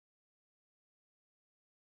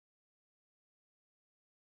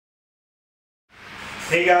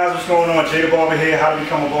Hey guys, what's going on? Jay the Barber here,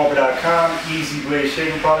 howtobecomeabarber.com,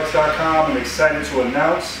 EasyBladeShavingProducts.com. I'm excited to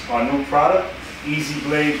announce our new product, Easy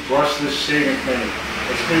Blade Brushless Shaving Cream.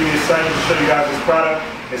 Extremely excited to show you guys this product.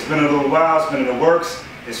 It's been a little while, it's been in the works,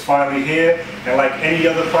 it's finally here. And like any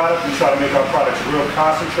other product, we try to make our products real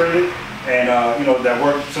concentrated and that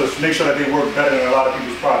work, so make sure that they work better than a lot of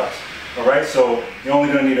people's products. Alright, so you're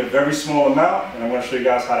only going to need a very small amount, and I'm going to show you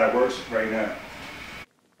guys how that works right now.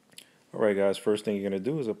 Alright guys, first thing you're going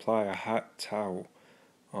to do is apply a hot towel.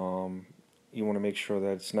 You want to make sure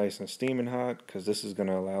that it's nice and steaming hot, because this is going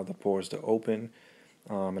to allow the pores to open,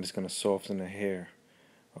 and it's going to soften the hair.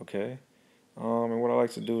 Okay? And what I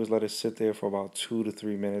like to do is let it sit there for about 2 to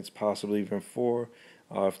 3 minutes, possibly even 4.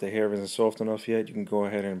 If the hair isn't soft enough yet, you can go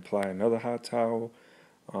ahead and apply another hot towel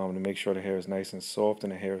to make sure the hair is nice and soft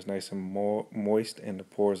and the hair is nice and moist and the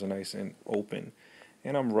pores are nice and open.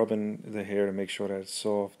 And I'm rubbing the hair to make sure that it's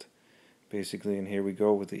soft. Basically, and here we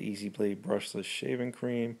go with the Easy Blade Brushless Shaving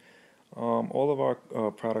Cream. All of our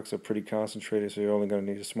products are pretty concentrated, so you're only going to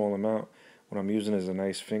need a small amount. What I'm using is a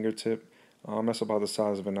nice fingertip. That's about the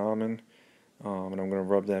size of an almond. And I'm going to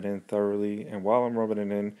rub that in thoroughly. And while I'm rubbing it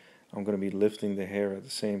in, I'm going to be lifting the hair at the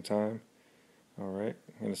same time. Alright,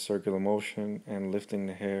 in a circular motion and lifting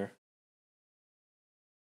the hair.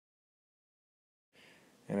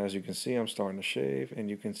 And as you can see, I'm starting to shave, and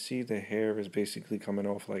you can see the hair is basically coming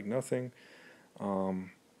off like nothing.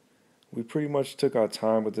 We pretty much took our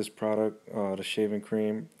time with this product, the shaving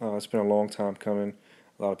cream. It's been a long time coming.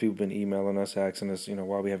 A lot of people have been emailing us, asking us,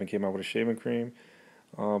 why we haven't came out with a shaving cream.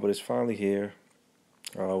 But it's finally here.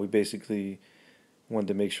 We basically wanted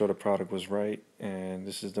to make sure the product was right, and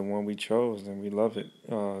this is the one we chose, and we love it.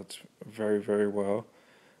 It's very, very well.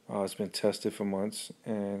 It's been tested for months,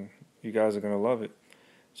 and you guys are going to love it.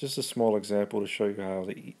 Just a small example to show you how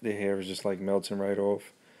the hair is just like melting right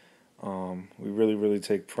off. We really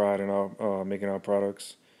take pride in our making our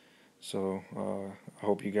products. So I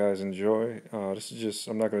hope you guys enjoy. This is just,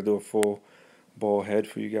 I'm not going to do a full bald head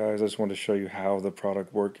for you guys. I just wanted to show you how the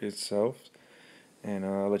product works itself. And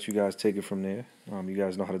I'll let you guys take it from there. You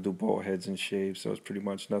guys know how to do bald heads and shaves, so it's pretty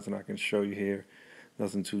much nothing I can show you here.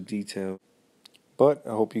 Nothing too detailed. But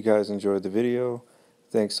I hope you guys enjoyed the video.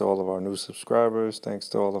 Thanks to all of our new subscribers. Thanks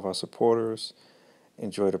to all of our supporters.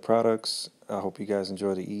 Enjoy the products. I hope you guys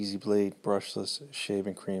enjoy the Easy Blade Brushless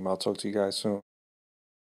Shaving Cream. I'll talk to you guys soon.